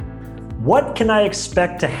What can I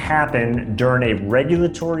expect to happen during a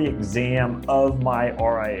regulatory exam of my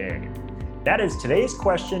RIA? That is today's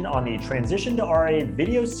question on the Transition to RIA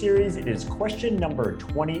video series. It is question number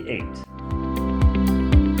 28.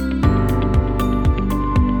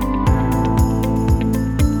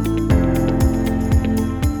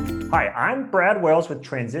 Hi, I'm Brad Wells with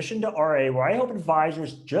Transition to RIA, where I help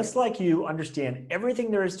advisors just like you understand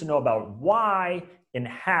everything there is to know about why and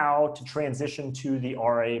how to transition to the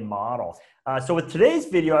RIA model. So with today's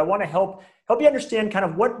video, I want to help you understand kind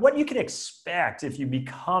of what you can expect if you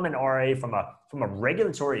become an RIA from a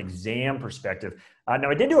regulatory exam perspective. Now,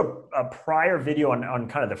 I did do a prior video on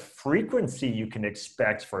kind of the frequency you can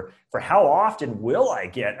expect for how often will I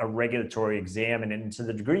get a regulatory exam. And to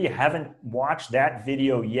the degree you haven't watched that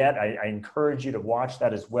video yet, I encourage you to watch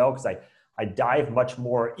that as well, because I dive much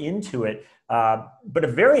more into it. But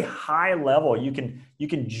a very high level, you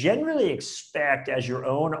can generally expect as your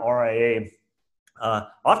own RIA,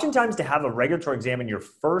 oftentimes to have a regulatory exam in your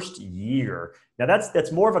first year. Now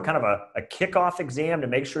that's more of a kind of a kickoff exam to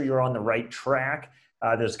make sure you're on the right track.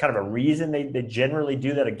 There's kind of a reason they generally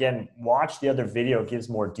do that. Again, watch the other video, it gives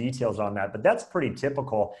more details on that, but that's pretty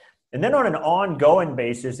typical. And then on an ongoing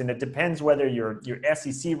basis, and it depends whether you're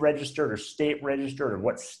SEC registered or state registered or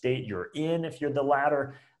what state you're in, if you're the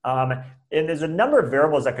latter. And there's a number of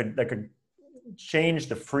variables that could change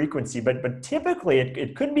the frequency, but typically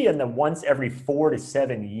it could be in the once every 4 to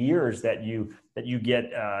 7 years that you get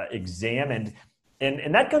examined.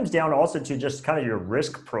 And that comes down also to just kind of your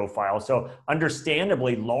risk profile. So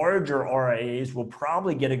understandably, larger RIAs will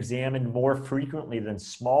probably get examined more frequently than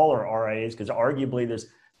smaller RIAs, because arguably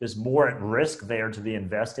there's more at risk there to the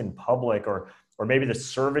invest-in public, or maybe the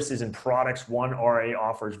services and products one RIA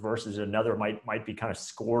offers versus another might be kind of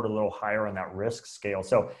scored a little higher on that risk scale.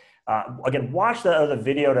 So again, watch the other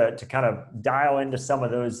video to kind of dial into some of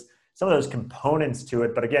those components to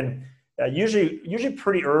it. But again, usually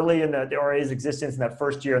pretty early in the RIA's existence in that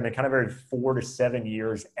first year, and then kind of every 4 to 7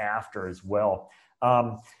 years after as well.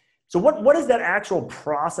 So what is that actual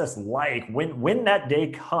process like when that day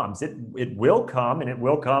comes? It will come, and it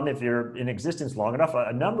will come if you're in existence long enough,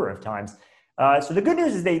 a number of times. So the good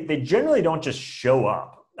news is they generally don't just show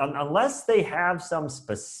up. Unless they have some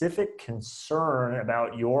specific concern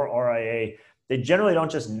about your RIA, they generally don't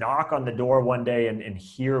just knock on the door one day and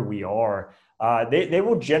here we are. They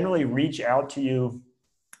will generally reach out to you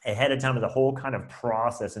ahead of time of the whole kind of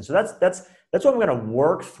process. And so that's what I'm going to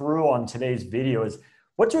work through on today's video, is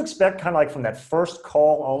what to expect kind of like from that first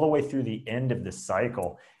call all the way through the end of the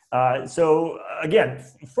cycle. So again,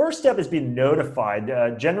 first step is being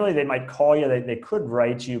notified. Generally, they might call you, they could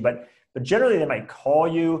write you, but generally they might call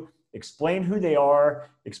you, explain who they are,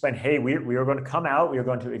 explain, hey, we are going to come out, we are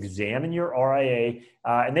going to examine your RIA,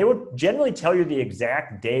 and they would generally tell you the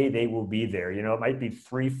exact day they will be there. You know, it might be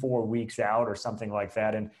 3-4 weeks out or something like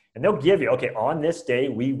that, and they'll give you, okay, on this day,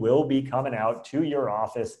 we will be coming out to your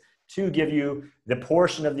office to give you the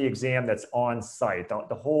portion of the exam that's on site.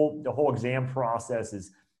 The whole exam process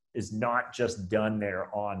is not just done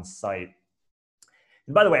there on site.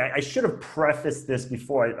 And by the way, I should have prefaced this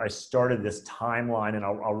before I started this timeline, and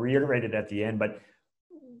I'll reiterate it at the end. But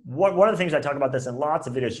one of the things I talk about this in lots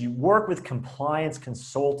of videos, you work with compliance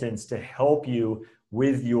consultants to help you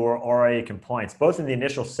with your RIA compliance, both in the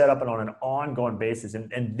initial setup and on an ongoing basis.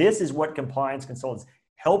 And this is what compliance consultants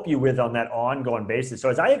help you with on that ongoing basis. So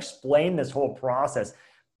as I explain this whole process,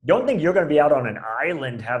 don't think you're going to be out on an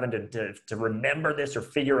island having to remember this or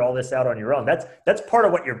figure all this out on your own. That's part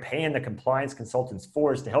of what you're paying the compliance consultants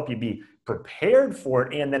for, is to help you be prepared for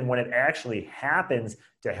it, and then when it actually happens,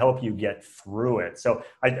 to help you get through it. So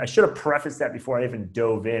I should have prefaced that before I even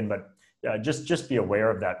dove in, but just be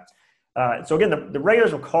aware of that. So again, the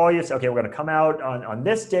regulars will call you, say, okay, we're going to come out on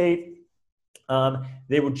this date.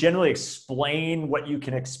 They will generally explain what you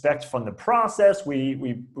can expect from the process.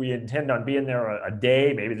 We intend on being there a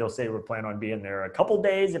day. Maybe they'll say we're planning on being there a couple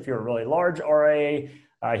days if you're a really large RIA.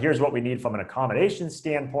 Here's what we need from an accommodation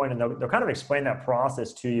standpoint, and they'll kind of explain that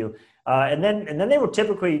process to you. And then they will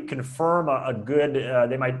typically confirm a good.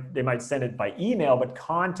 They might send it by email, but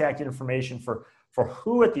contact information for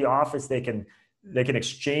who at the office they can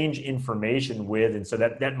exchange information with. And so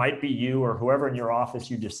that might be you or whoever in your office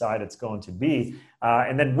you decide it's going to be.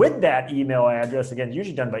 And then with that email address, again,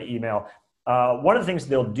 usually done by email, one of the things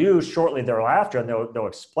they'll do shortly thereafter, and they'll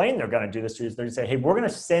explain they're going to do this to you, is they're going to say, hey, we're going to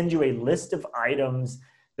send you a list of items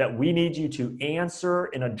that we need you to answer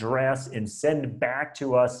and address and send back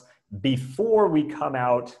to us before we come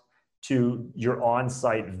out to your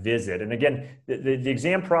on-site visit. And again, the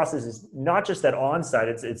exam process is not just that on-site,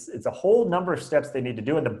 it's a whole number of steps they need to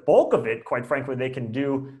do. And the bulk of it, quite frankly, they can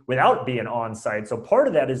do without being on-site. So part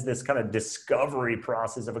of that is this kind of discovery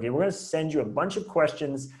process of, okay, we're going to send you a bunch of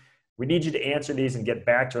questions. We need you to answer these and get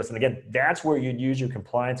back to us. And again, that's where you'd use your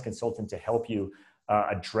compliance consultant to help you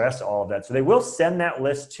address all of that. So they will send that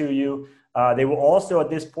list to you. They will also, at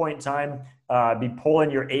this point in time, be pulling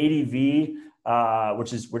your ADV,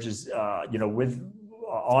 which is with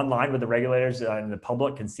online with the regulators, and the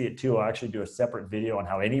public can see it too. I'll actually do a separate video on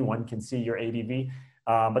how anyone can see your ADV.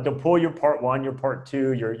 But they'll pull your part 1, your part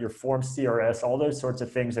 2, your form CRS, all those sorts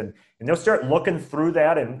of things. And they'll start looking through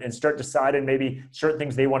that and start deciding maybe certain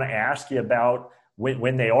things they want to ask you about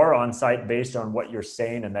when they are on site based on what you're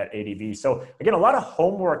saying in that ADV. So again, a lot of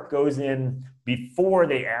homework goes in before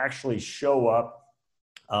they actually show up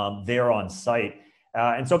there on site.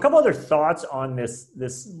 And so a couple other thoughts on this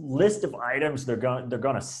list of items they're going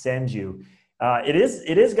to send you. It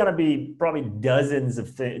is going to be probably dozens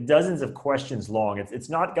of questions long. It's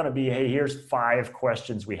not going to be, hey, here's 5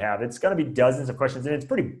 questions we have. It's going to be dozens of questions, and it's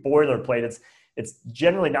pretty boilerplate. It's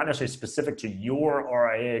generally not necessarily specific to your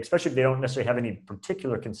RIA, especially if they don't necessarily have any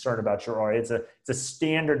particular concern about your RIA. It's a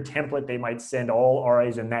standard template they might send all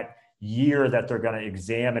RIAs in that year that they're going to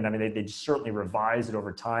examine. I mean, they certainly revise it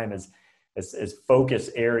over time as focus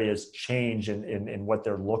areas change in what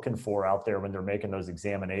they're looking for out there when they're making those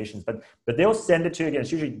examinations. But they'll send it to you. Again,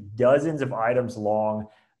 it's usually dozens of items long,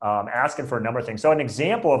 asking for a number of things. So an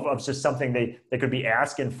example of just something they could be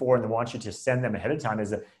asking for and they want you to send them ahead of time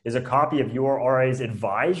is a copy of your RIA's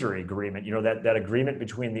advisory agreement, that agreement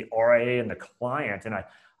between the RIA and the client. And I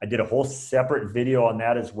did a whole separate video on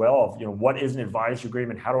that as well of, what is an advisory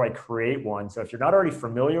agreement? How do I create one? So if you're not already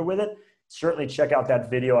familiar with it, certainly check out that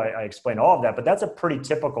video. I explain all of that, but that's a pretty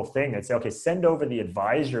typical thing. I'd say, okay, send over the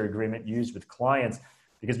advisory agreement used with clients,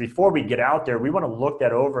 because before we get out there, we want to look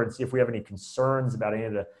that over and see if we have any concerns about any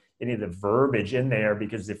of the verbiage in there,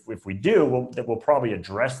 because if we do, we'll probably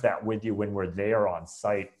address that with you when we're there on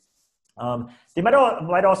site. They might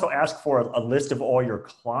also ask for a list of all your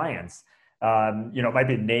clients. It might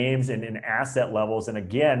be names and asset levels. And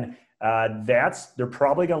again, they're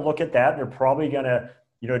probably going to look at that. They're probably going to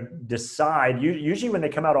decide. Usually when they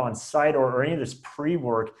come out on site or any of this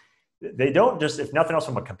pre-work, they don't just, if nothing else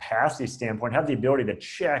from a capacity standpoint, have the ability to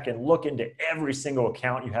check and look into every single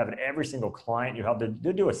account you have and every single client you have.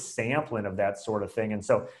 They do a sampling of that sort of thing. And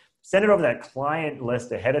so send it over that client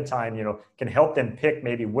list ahead of time, can help them pick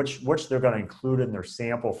maybe which they're going to include in their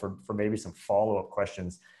sample for maybe some follow-up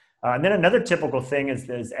questions. And then another typical thing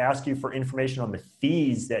is ask you for information on the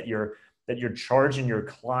fees that you're charging your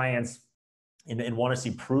clients, and want to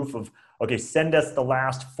see proof of, okay, send us the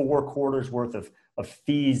last 4 quarters worth of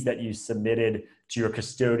fees that you submitted to your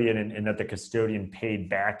custodian and that the custodian paid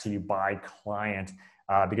back to you by client,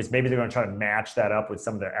 because maybe they're going to try to match that up with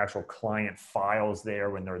some of the actual client files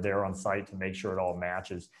there when they're there on site to make sure it all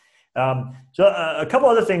matches. So a couple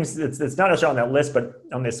other things that's not necessarily on that list, but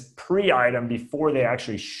on this pre-item before they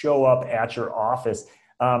actually show up at your office,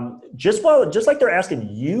 just like they're asking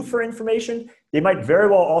you for information, they might very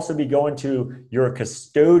well also be going to your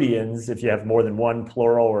custodians, if you have more than one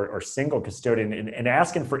plural or single custodian, and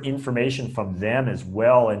asking for information from them as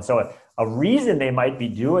well. And so a reason they might be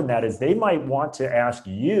doing that is they might want to ask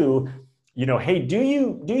you, hey, do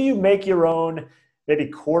you make your own maybe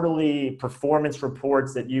quarterly performance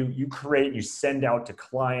reports that you create, you send out to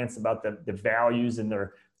clients about the values in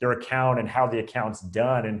their account and how the account's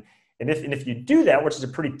done? And if you do that, which is a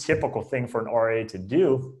pretty typical thing for an RA to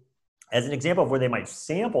do, as an example of where they might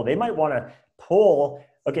sample, they might want to pull,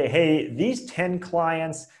 okay, hey, these 10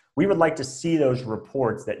 clients, we would like to see those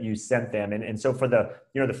reports that you sent them. And so for the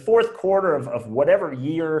 4th quarter of whatever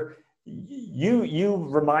year, you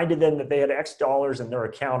reminded them that they had X dollars in their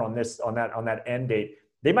account on that end date,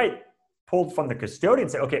 they might pull from the custodian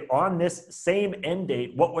and say, okay, on this same end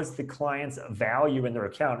date, what was the client's value in their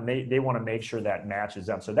account? And they want to make sure that matches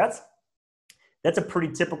up. So that's a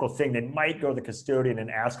pretty typical thing. They might go to the custodian and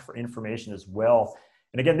ask for information as well.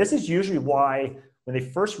 And again, this is usually why when they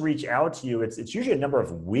first reach out to you, it's usually a number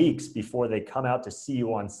of weeks before they come out to see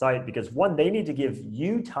you on site, because one, they need to give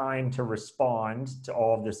you time to respond to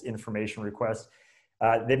all of this information request.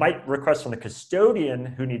 They might request from the custodian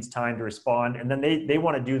who needs time to respond, and then they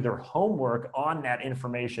want to do their homework on that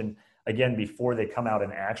information again before they come out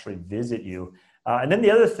and actually visit you. And then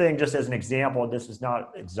the other thing, just as an example, this is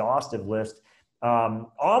not an exhaustive list,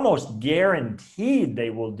 almost guaranteed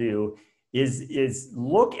they will do is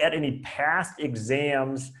look at any past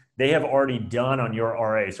exams they have already done on your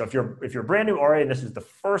RA. So if you're a brand new RA and this is the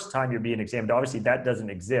first time you're being examined, obviously that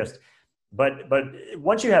doesn't exist. But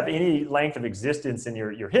once you have any length of existence in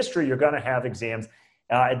your history, you're going to have exams.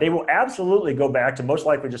 They will absolutely go back to most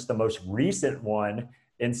likely just the most recent one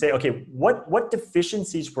and say, okay, what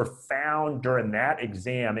deficiencies were found during that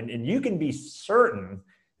exam? And you can be certain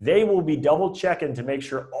they will be double checking to make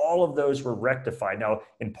sure all of those were rectified. Now,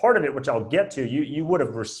 in part of it, which I'll get to, you would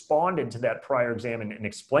have responded to that prior exam and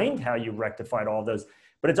explained how you rectified all of those,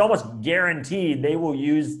 but it's almost guaranteed they will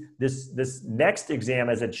use this next exam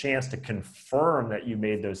as a chance to confirm that you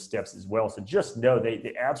made those steps as well. So just know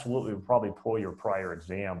they absolutely will probably pull your prior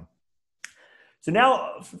exam. So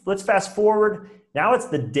now let's fast forward. Now it's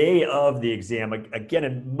the day of the exam. Again,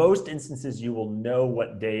 in most instances, you will know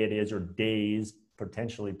what day it is, or days,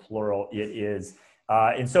 potentially plural, it is.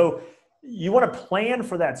 And so you want to plan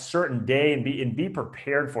for that certain day and be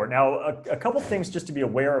prepared for it. Now, a couple things just to be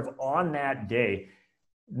aware of on that day.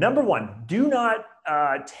 Number one, do not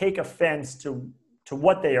take offense to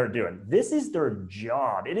what they are doing. This is their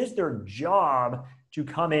job. It is their job to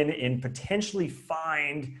come in and potentially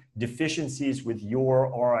find deficiencies with your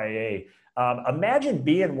RIA. Imagine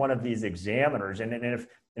being one of these examiners, and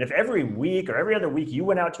if every week or every other week you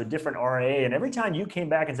went out to a different RIA, and every time you came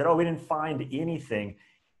back and said, oh, we didn't find anything,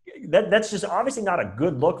 that's just obviously not a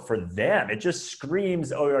good look for them. It just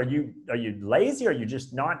screams, oh, are you lazy? Are you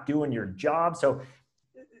just not doing your job? So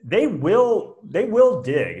they will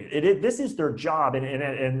dig. This is their job.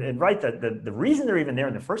 And right, the reason they're even there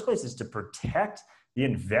in the first place is to protect the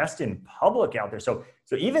investing public out there. So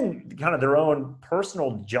even kind of their own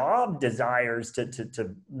personal job desires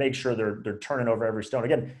to make sure they're turning over every stone.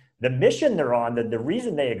 Again, the mission they're on, the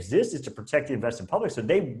reason they exist is to protect the investing public. So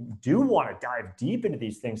they do want to dive deep into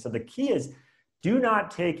these things. So the key is, do not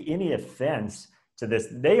take any offense to this.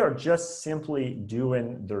 They are just simply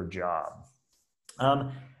doing their job.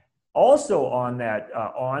 Also on that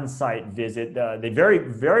on-site visit, they very,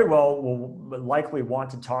 very well will likely want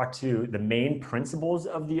to talk to the main principals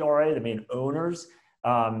of the RA, the main owners.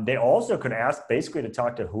 They also could ask basically to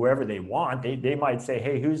talk to whoever they want. They might say,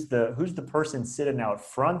 hey, who's the person sitting out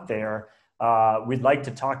front there? We'd like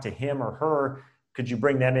to talk to him or her. Could you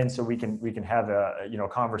bring them in so we can have a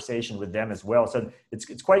conversation with them as well? So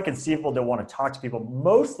it's quite conceivable they'll want to talk to people,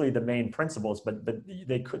 mostly the main principals, but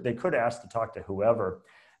they could ask to talk to whoever.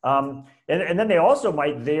 And then they also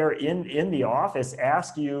might there in the office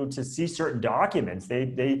ask you to see certain documents.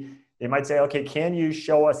 They might say, okay, can you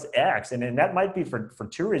show us X? And that might be for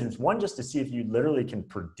two reasons. One, just to see if you literally can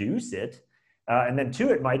produce it. And then two,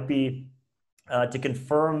 it might be to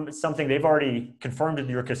confirm something they've already confirmed with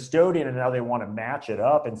your custodian, and now they want to match it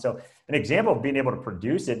up. And so an example of being able to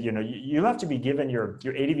produce it, you have to be given your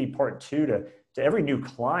ADV Part 2 to every new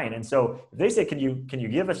client. And so if they say, can you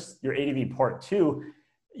give us your ADV Part 2?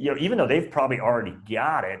 Even though they've probably already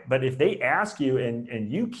got it, but if they ask you and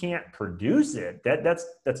you can't produce it,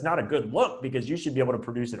 that's not a good look, because you should be able to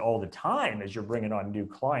produce it all the time as you're bringing on new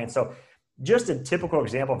clients. So just a typical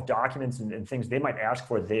example of documents and things they might ask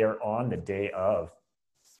for there on the day of.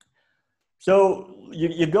 So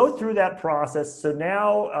you go through that process. So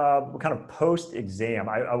now kind of post-exam,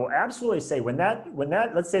 I will absolutely say when that,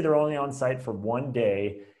 let's say they're only on site for one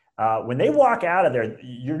day, when they walk out of there,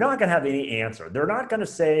 you're not going to have any answer. They're not going to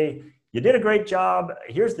say, you did a great job.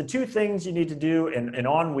 Here's the 2 things you need to do, and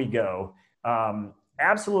on we go.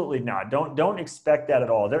 Absolutely not. Don't expect that at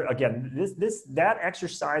all. Again, that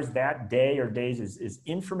exercise that day or days is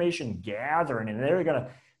information gathering, and they're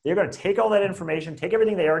going to take all that information, take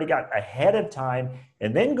everything they already got ahead of time,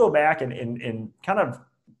 and then go back and kind of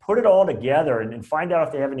put it all together and find out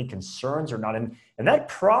if they have any concerns or not. And that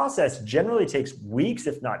process generally takes weeks,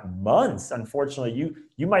 if not months. Unfortunately,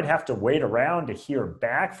 you might have to wait around to hear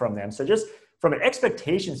back from them. So just from an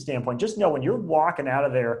expectation standpoint, just know when you're walking out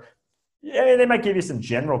of there, they might give you some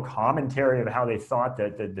general commentary of how they thought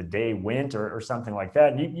that the day went or something like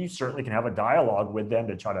that. And you certainly can have a dialogue with them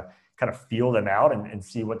to try to kind of feel them out and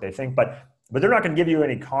see what they think. But they're not going to give you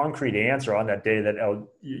any concrete answer on that day that, oh,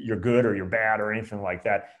 you're good or you're bad or anything like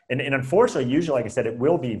that. And unfortunately, usually, like I said, it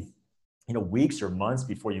will be, weeks or months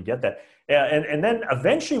before you get that. And then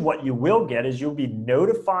eventually what you will get is you'll be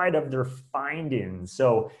notified of their findings.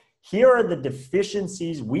 So here are the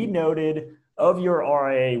deficiencies we noted of your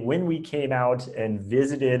RIA when we came out and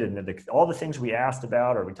visited, and all the things we asked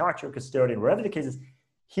about, or we talked to your custodian, wherever the case is.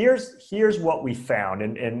 Here's what we found,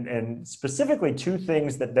 and specifically 2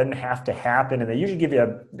 things that then have to happen, and they usually give you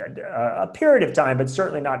a period of time, but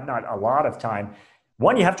certainly not a lot of time.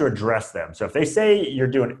 One, you have to address them. So if they say you're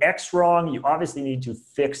doing X wrong, you obviously need to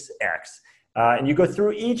fix X. And you go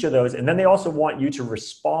through each of those, and then they also want you to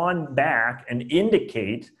respond back and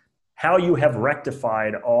indicate how you have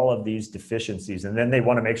rectified all of these deficiencies. And then they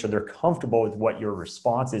want to make sure they're comfortable with what your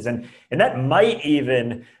response is. And that might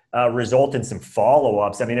even result in some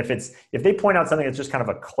follow-ups. I mean, if they point out something that's just kind of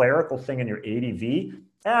a clerical thing in your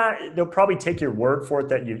ADV, they'll probably take your word for it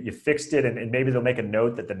that you fixed it, and maybe they'll make a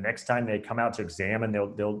note that the next time they come out to examine,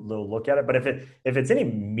 they'll look at it. But if it's any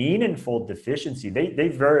meaningful deficiency, they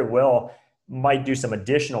very well might do some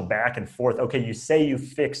additional back and forth. Okay, you say you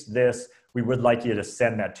fixed this. We would like you to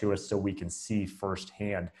send that to us so we can see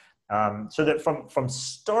firsthand. So that from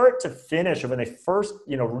start to finish, or when they first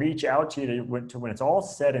reach out to you to when it's all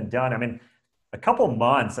said and done, I mean, a couple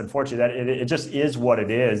months, unfortunately, that it just is what it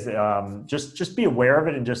is. Just be aware of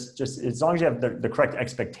it, and just as long as you have the correct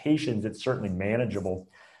expectations, it's certainly manageable.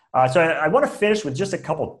 So I want to finish with just a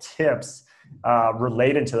couple tips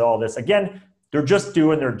related to all this. Again, they're just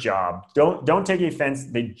doing their job. Don't take offense.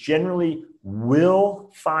 They generally will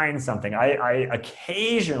find something. I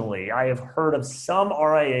occasionally have heard of some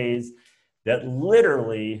RIAs that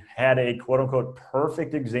literally had a quote unquote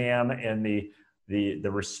perfect exam, and the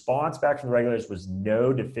response back from the regulators was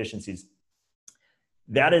no deficiencies.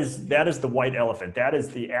 That is the white elephant. That is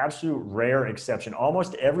the absolute rare exception.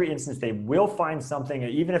 Almost every instance, they will find something,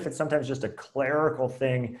 even if it's sometimes just a clerical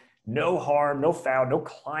thing. No harm, no foul, no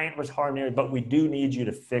client was harmed, but we do need you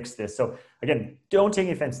to fix this. So again, don't take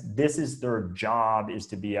offense. This is their job, is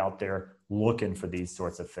to be out there looking for these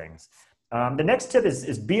sorts of things. The next tip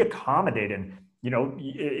is be accommodating.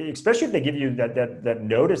 Especially if they give you that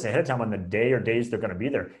notice ahead of time on the day or days they're going to be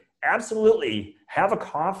there. Absolutely have a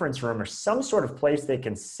conference room or some sort of place they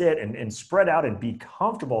can sit and spread out and be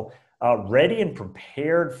comfortable, ready and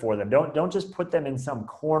prepared for them. Don't just put them in some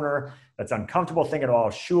corner that's uncomfortable thinking, oh,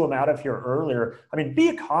 I'll shoo them out of here earlier. I mean, be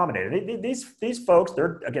accommodated. These folks,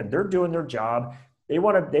 they're doing their job. They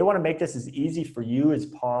want to make this as easy for you as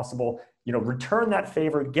possible. Return that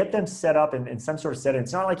favor, get them set up in some sort of setting.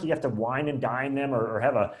 It's not like you have to wine and dine them or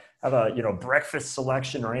have a breakfast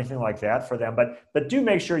selection or anything like that for them, but do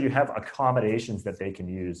make sure you have accommodations that they can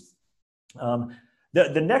use.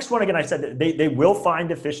 The next one, again, I said they will find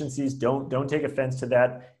deficiencies. Don't take offense to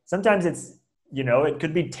that. Sometimes it's, it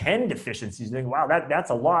could be 10 deficiencies. You think, wow,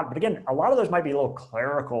 that's a lot. But again, a lot of those might be little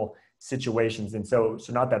clerical situations, and so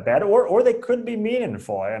not that bad, or they could be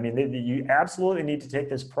meaningful. I mean, you absolutely need to take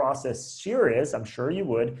this process serious. I'm sure you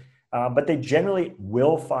would, but they generally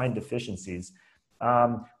will find deficiencies.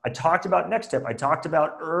 I talked about next tip. I talked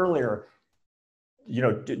about earlier.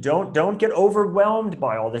 Don't get overwhelmed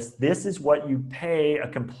by all this. This is what you pay a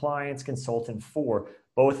compliance consultant for,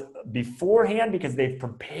 both beforehand because they've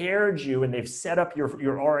prepared you and they've set up your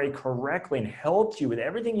RA correctly and helped you with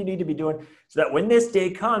everything you need to be doing so that when this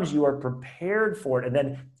day comes, you are prepared for it. And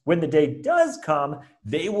then when the day does come,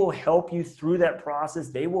 they will help you through that process.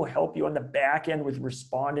 They will help you on the back end with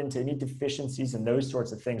responding to any deficiencies and those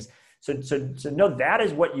sorts of things. So no, that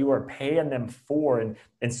is what you are paying them for.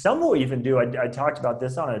 And some will even do, I talked about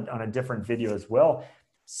this on a different video as well.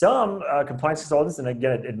 Some compliance consultants, and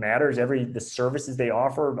again, it matters, the services they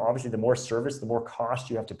offer, obviously the more service, the more cost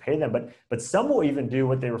you have to pay them. But some will even do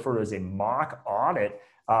what they refer to as a mock audit,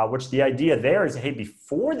 which the idea there is, hey,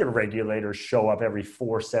 before the regulators show up every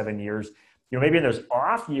 7 years, maybe in those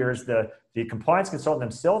off years, the compliance consultant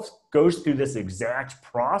themselves goes through this exact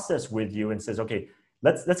process with you and says, okay,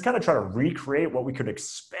 let's kind of try to recreate what we could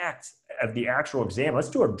expect of the actual exam. Let's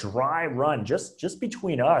do a dry run just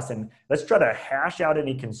between us, and let's try to hash out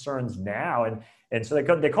any concerns now. And so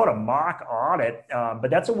they call it a mock audit, but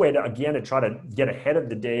that's a way to try to get ahead of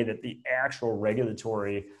the day that the actual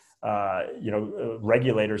regulatory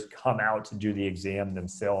regulators come out to do the exam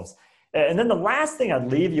themselves. And then the last thing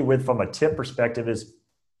I'd leave you with from a tip perspective is,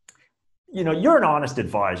 you're an honest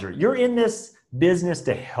advisor. You're in this business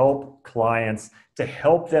to help clients, to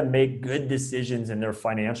help them make good decisions in their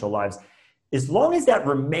financial lives. As long as that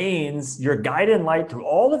remains your guiding light through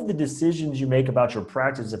all of the decisions you make about your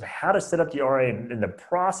practice of how to set up the RA and the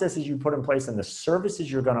processes you put in place and the services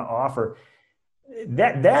you're going to offer,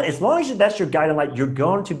 that as long as that's your guiding light, you're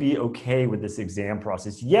going to be okay with this exam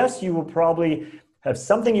process. Yes, you will probably have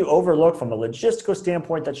something you overlook from a logistical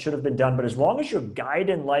standpoint that should have been done, but as long as your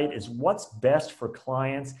guiding light is what's best for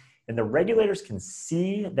clients and the regulators can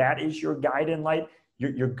see that is your guiding light,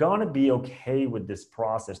 you're going to be okay with this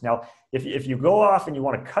process. Now, if you go off and you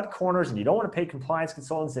want to cut corners and you don't want to pay compliance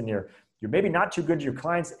consultants and you're maybe not too good to your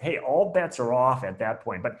clients, hey, all bets are off at that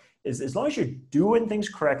point. But as long as you're doing things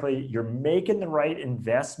correctly, you're making the right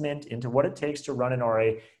investment into what it takes to run an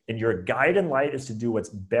RA, and your guiding light is to do what's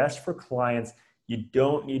best for clients, You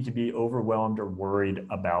don't need to be overwhelmed or worried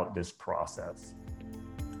about this process.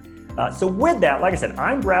 So with that, like I said,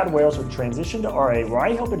 I'm Brad Wales with Transition to RA, where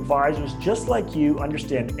I help advisors just like you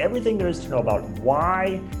understand everything there is to know about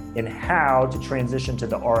why and how to transition to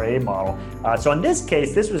the RA model. So in this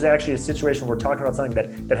case, this was actually a situation where we're talking about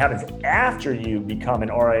something that happens after you become an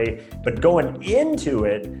RA, but going into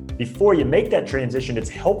it, before you make that transition, it's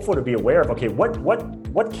helpful to be aware of, okay,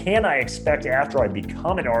 what can I expect after I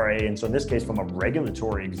become an RA? And so in this case, from a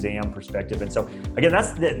regulatory exam perspective. And so again,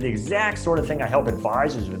 that's the exact sort of thing I help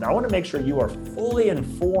advisors with. I want to make sure you are fully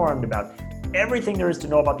informed about everything there is to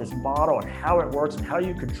know about this model and how it works and how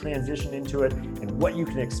you could transition into it and what you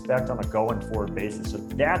can expect on a going forward basis. So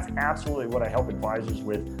that's absolutely what I help advisors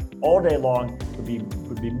with all day long.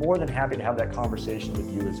 Would be more than happy to have that conversation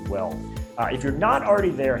with you as well. If you're not already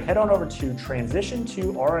there, head on over to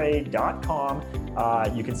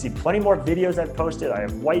transitiontora.com. You can see plenty more videos I've posted. I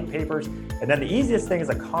have white papers. And then the easiest thing is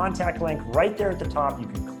a contact link right there at the top. You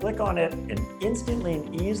can click on it and instantly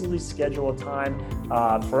and easily schedule a time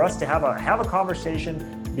for us to have a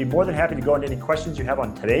conversation. Be more than happy to go into any questions you have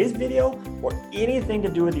on today's video or anything to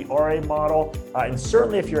do with the RA model. And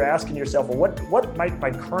certainly if you're asking yourself, well, what might my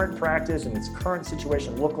current practice and its current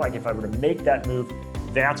situation look like if I were to make that move?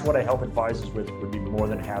 That's what I help advisors with. Would be more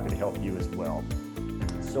than happy to help you as well.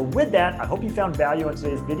 So with that, I hope you found value in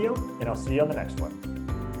today's video, and I'll see you on the next one.